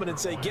his helmet and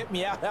say, get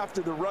me out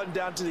after the run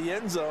down to the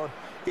end zone.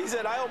 He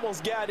said, I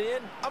almost got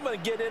in. I'm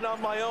going to get in on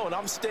my own.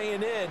 I'm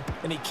staying in.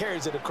 And he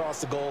carries it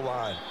across the goal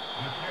line.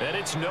 And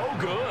it's no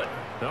good.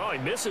 No, he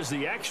misses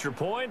the extra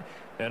point,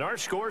 and our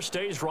score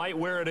stays right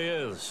where it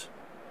is.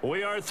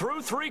 We are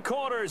through 3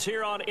 quarters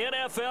here on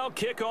NFL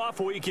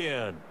Kickoff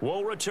Weekend.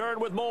 We'll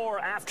return with more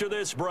after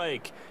this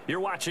break.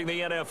 You're watching the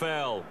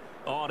NFL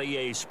on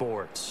EA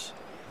Sports.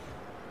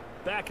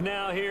 Back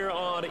now here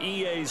on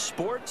EA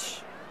Sports,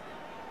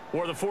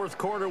 where the 4th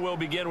quarter will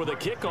begin with a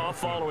kickoff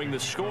following the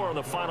score on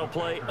the final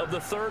play of the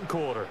 3rd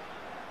quarter.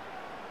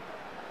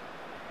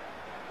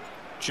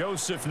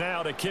 Joseph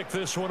now to kick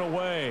this one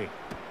away.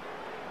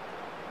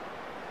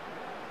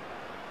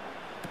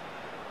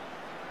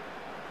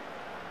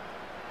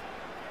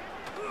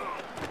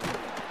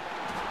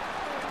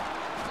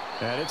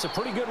 And it's a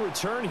pretty good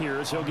return here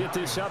as he'll get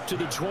this up to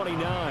the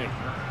 29.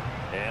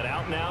 And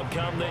out now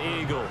come the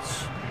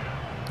Eagles.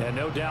 And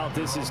no doubt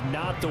this is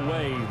not the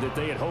way that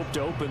they had hoped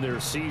to open their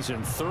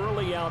season.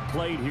 Thoroughly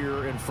outplayed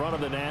here in front of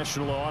the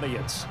national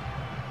audience.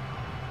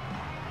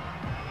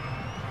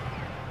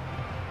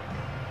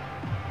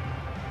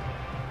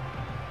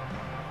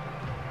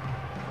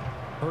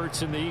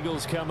 Hurts and the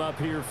Eagles come up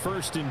here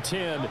 1st and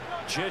 10,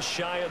 just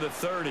shy of the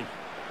 30.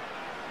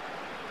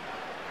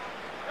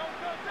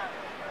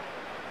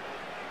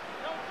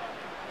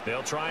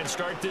 They'll try and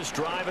start this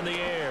drive in the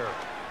air.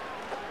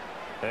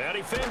 And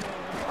he fins.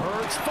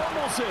 Hurts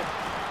fumbles it.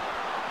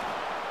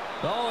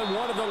 Oh, and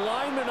one of the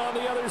linemen on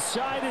the other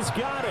side has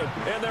got it.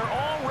 And they're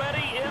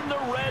already in the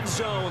red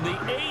zone. The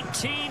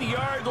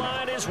 18-yard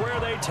line is where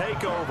they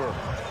take over.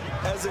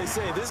 As they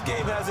say, this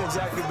game hasn't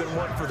exactly been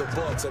one for the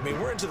books. I mean,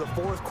 we're into the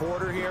 4th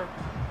quarter here,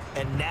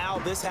 and now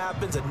this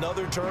happens,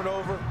 another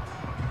turnover.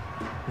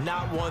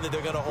 Not one that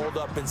they're going to hold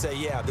up and say,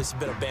 yeah, this has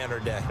been a banner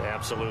day.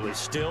 Absolutely.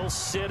 Still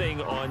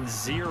sitting on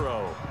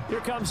 0.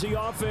 Here comes the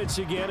offense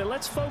again, and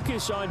let's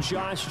focus on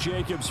Josh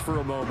Jacobs for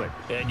a moment.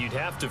 And you'd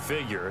have to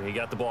figure, he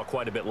got the ball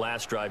quite a bit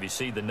last drive. You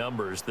see the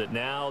numbers, that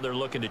now they're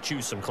looking to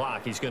chew some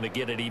clock. He's going to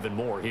get it even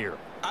more here.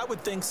 I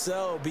would think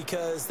so,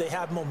 because they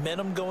have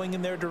momentum going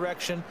in their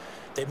direction.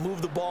 They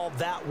moved the ball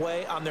that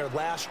way on their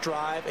last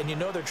drive, and you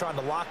know they're trying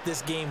to lock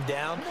this game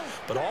down.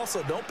 But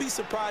also, don't be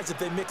surprised if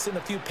they mix in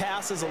a few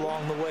passes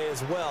along the way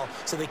as well,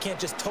 so they can't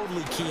just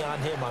totally key on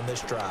him on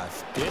this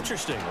drive.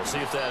 Interesting. We'll see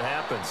if that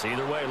happens.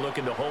 Either way,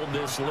 looking to hold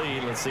this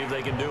lead. Let's see if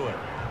they can do it.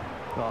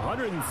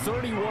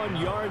 131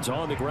 yards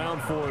on the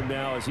ground for him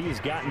now as he has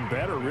gotten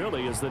better,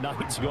 really, as the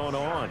night's gone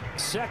on.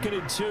 2nd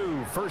and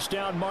 2, 1st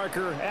down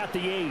marker at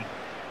the 8.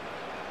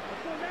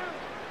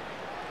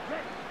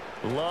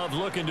 Love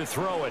looking to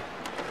throw it.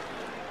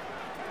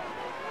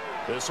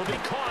 This will be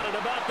caught at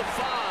about the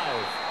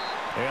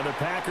 5. And the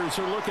Packers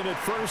are looking at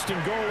 1st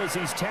and goal as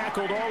he's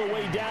tackled all the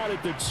way down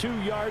at the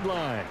 2-yard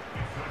line.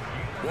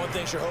 One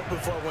thing you're hoping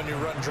for when you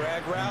run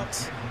drag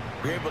routes,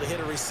 you're able to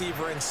hit a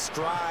receiver in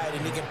stride,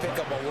 and he can pick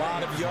up a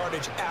lot of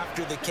yardage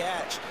after the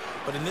catch.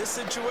 But in this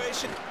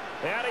situation,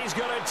 and he's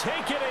going to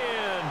take it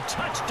in.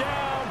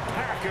 Touchdown,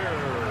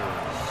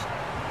 Packers.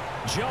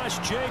 Josh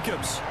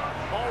Jacobs,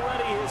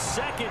 already his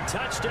 2nd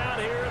touchdown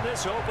here in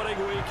this opening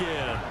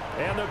weekend.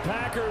 And the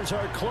Packers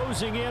are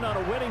closing in on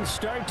a winning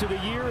start to the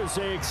year as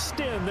they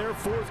extend their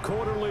 4th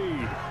quarter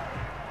lead.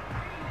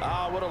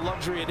 Ah, what a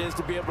luxury it is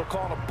to be able to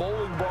call a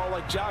bowling ball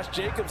like Josh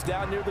Jacobs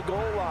down near the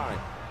goal line.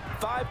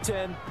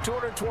 5'10",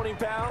 220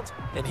 pounds,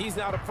 and he's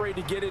not afraid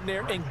to get in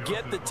there and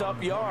get the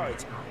tough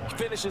yards. He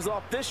finishes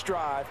off this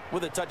drive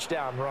with a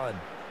touchdown run.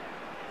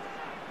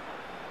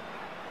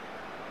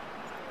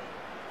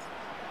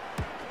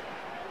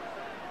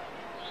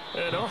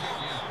 And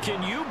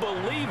can you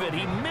believe it?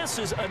 He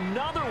misses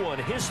another one,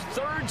 his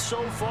 3rd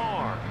so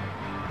far.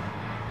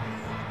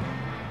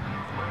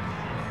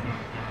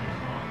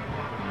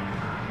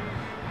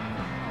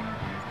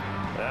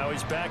 Now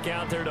he's back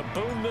out there to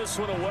boom this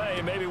one away,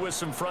 maybe with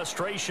some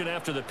frustration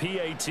after the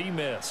PAT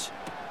miss.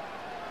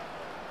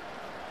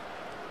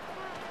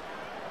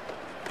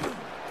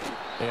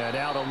 And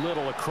out a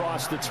little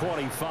across the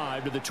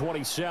 25 to the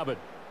 27.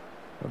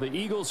 The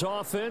Eagles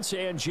offense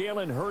and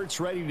Jalen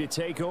Hurts ready to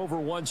take over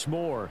once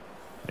more.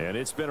 And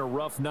it's been a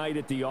rough night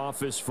at the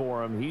office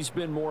for him. He's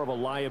been more of a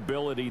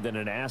liability than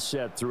an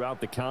asset throughout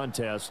the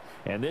contest.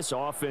 And this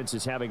offense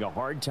is having a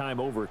hard time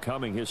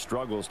overcoming his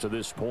struggles to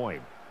this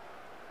point.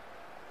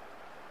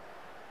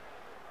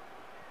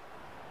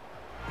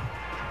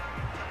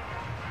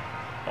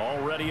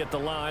 Already at the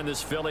line,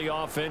 this Philly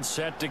offense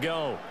set to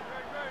go.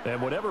 And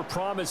whatever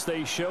promise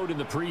they showed in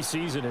the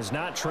preseason has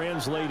not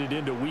translated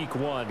into week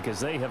 1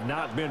 because they have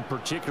not been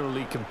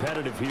particularly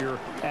competitive here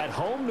at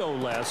home, no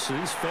less. So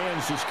these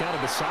fans just kind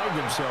of beside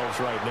themselves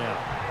right now.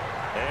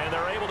 And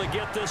they're able to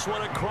get this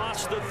one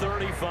across the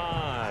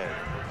 35.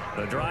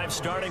 The drive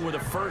starting with a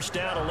 1st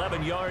down,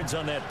 11 yards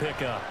on that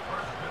pickup.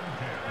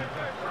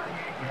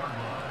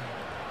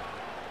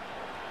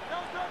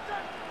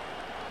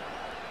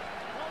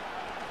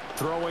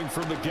 Throwing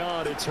from the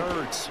gun, it's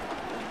Hurts.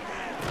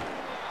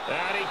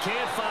 And he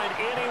can't find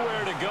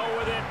anywhere to go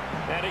with it.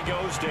 And he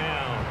goes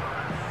down.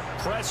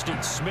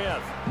 Preston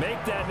Smith,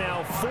 make that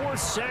now 4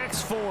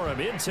 sacks for him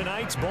in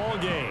tonight's ball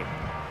game.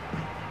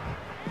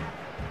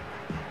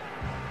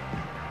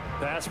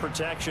 Pass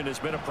protection has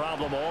been a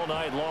problem all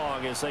night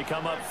long as they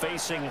come up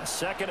facing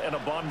second and a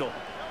bundle.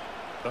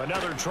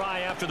 Another try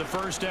after the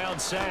first down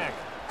sack.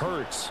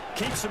 Hurts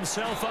keeps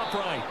himself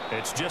upright.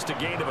 It's just a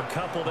gain of a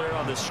couple there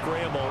on the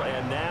scramble,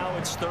 and now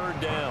it's third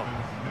down.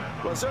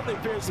 Well, it certainly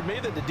appears to me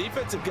that the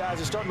defensive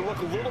guys are starting to look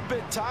a little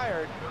bit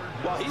tired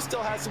while he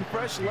still has some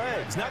fresh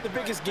legs. Not the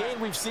biggest gain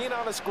we've seen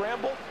on a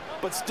scramble,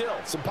 but still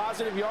some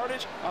positive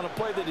yardage on a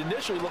play that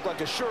initially looked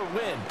like a sure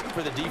win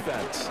for the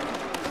defense.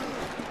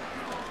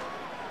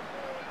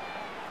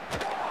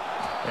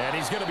 And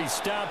he's going to be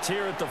stopped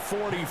here at the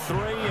 43,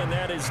 and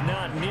that is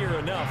not near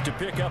enough to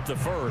pick up the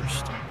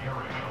first.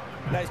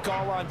 Nice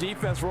call on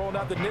defense, rolling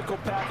out the nickel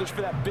package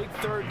for that big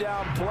third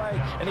down play,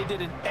 and he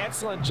did an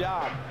excellent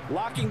job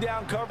locking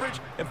down coverage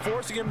and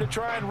forcing him to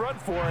try and run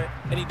for it,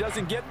 and he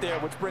doesn't get there,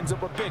 which brings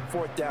up a big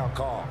fourth down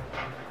call.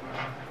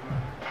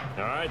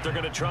 All right, they're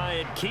going to try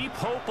and keep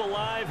hope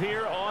alive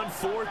here on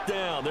fourth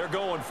down. They're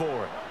going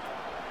for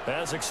it.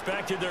 As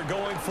expected, they're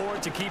going for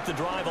it to keep the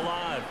drive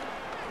alive.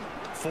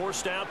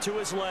 Forced out to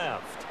his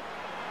left.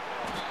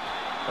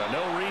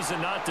 No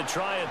reason not to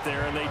try it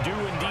there, and they do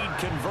indeed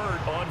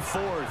convert on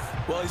fourth.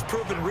 Well, he's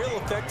proven real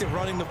effective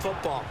running the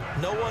football.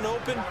 No one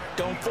open,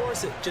 don't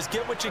force it. Just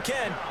get what you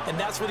can, and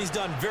that's what he's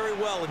done very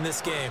well in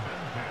this game.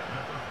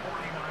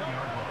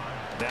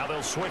 Now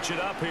they'll switch it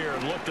up here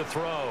and look to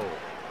throw.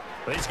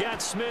 He's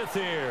got Smith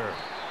here,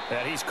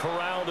 and he's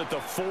corralled at the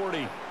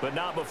 40, but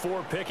not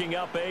before picking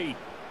up 8.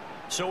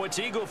 So it's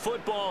Eagle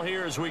football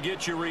here as we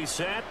get you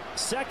reset.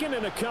 Second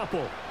and a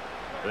couple.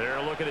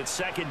 They're looking at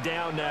second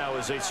down now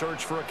as they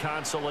search for a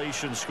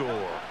consolation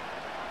score.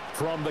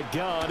 From the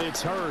gun,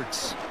 it's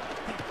Hurts.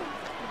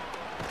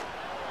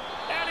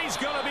 And he's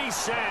going to be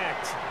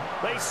sacked.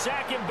 They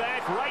sack him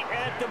back right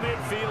at the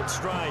midfield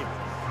stripe.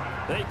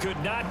 They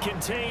could not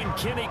contain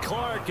Kenny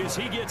Clark as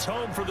he gets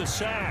home for the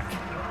sack.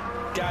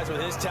 Guys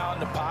with his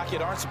talent in the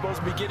pocket aren't supposed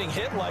to be getting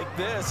hit like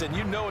this, and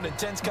you know an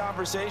intense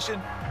conversation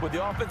with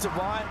the offensive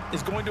line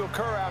is going to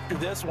occur after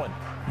this one.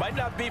 Might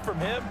not be from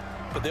him,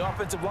 but the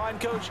offensive line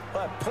coach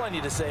will have plenty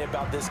to say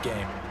about this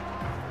game.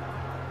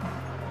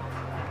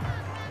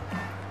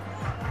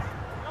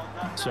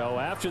 So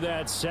after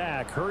that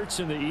sack, Hurts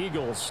and the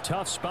Eagles,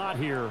 tough spot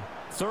here,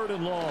 third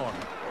and long.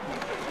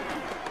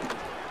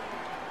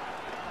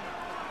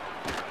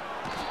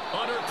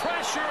 Under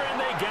pressure, and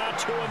they got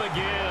to him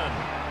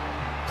again.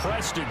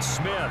 Preston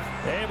Smith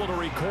able to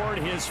record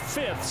his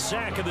 5th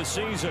sack of the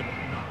season.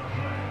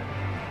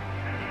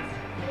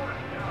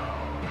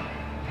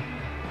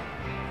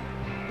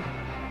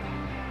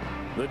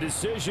 The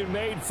decision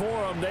made for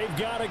them. They've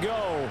got to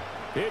go.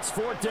 It's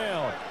fourth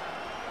down.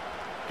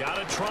 Got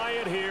to try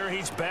it here.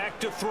 He's back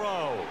to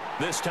throw.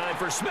 This time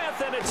for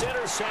Smith, and it's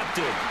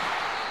intercepted.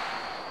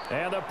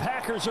 And the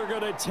Packers are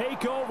going to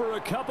take over a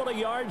couple of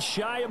yards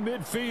shy of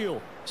midfield.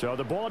 So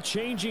the ball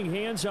changing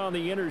hands on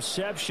the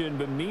interception,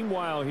 but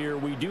meanwhile here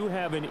we do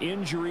have an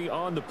injury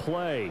on the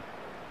play.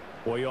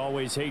 Well, you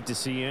always hate to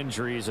see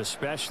injuries,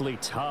 especially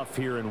tough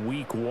here in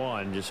week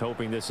 1. Just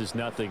hoping this is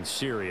nothing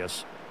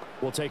serious.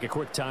 We'll take a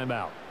quick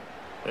timeout.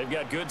 They've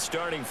got good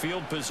starting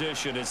field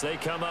position as they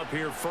come up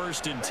here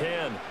 1st and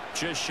 10,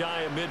 just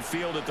shy of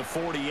midfield at the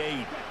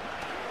 48.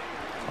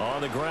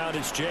 On the ground,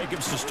 it's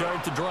Jacobs to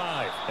start the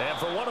drive. And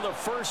for one of the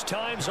first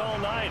times all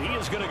night, he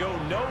is going to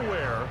go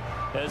nowhere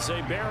as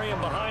they bury him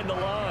behind the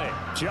line.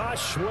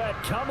 Josh Sweat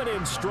coming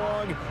in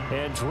strong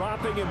and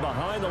dropping him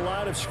behind the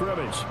line of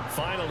scrimmage.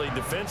 Finally,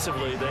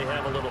 defensively, they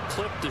have a little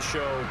clip to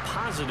show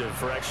positive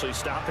for actually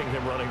stopping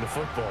him running the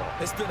football.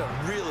 It's been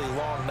a really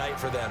long night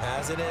for them,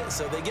 hasn't it?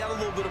 So they got a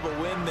little bit of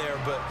a win there,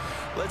 but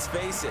let's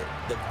face it,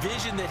 the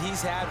vision that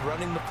he's had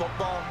running the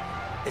football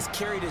has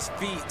carried his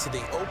feet to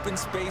the open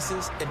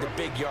spaces and the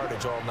big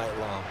yardage all night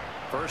long.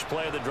 First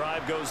play of the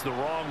drive goes the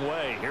wrong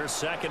way. Here's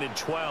 2nd and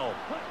 12.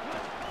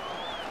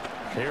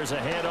 Here's a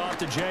handoff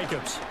to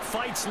Jacobs.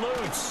 Fights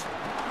loose.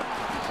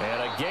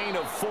 And a gain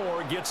of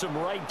 4 gets him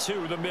right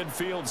to the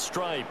midfield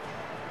stripe.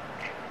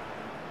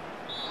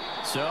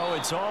 So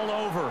it's all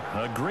over.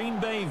 A Green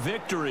Bay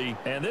victory.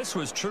 And this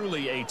was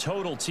truly a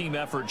total team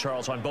effort,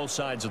 Charles, on both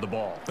sides of the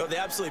ball. Well, they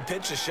absolutely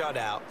pitched a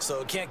shutout,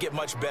 so it can't get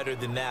much better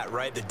than that,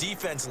 right? The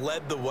defense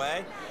led the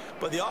way,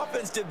 but the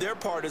offense did their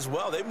part as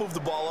well. They moved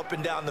the ball up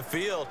and down the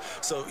field.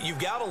 So you've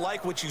got to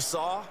like what you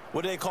saw.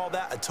 What do they call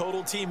that? A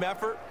total team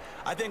effort?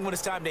 I think when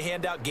it's time to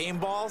hand out game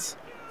balls,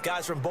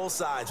 guys from both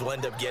sides will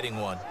end up getting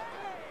one.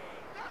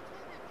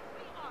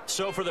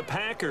 So for the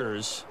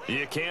Packers,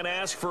 you can't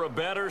ask for a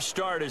better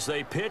start as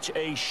they pitch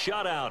a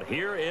shutout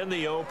here in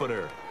the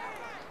opener.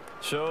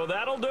 So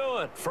that'll do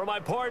it. For my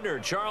partner,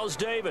 Charles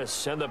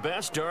Davis, and the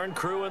best darn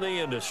crew in the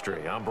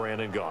industry, I'm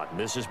Brandon Gaudin.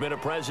 This has been a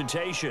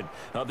presentation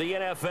of the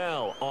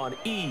NFL on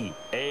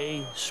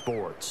EA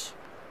Sports.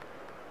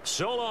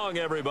 So long,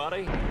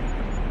 everybody.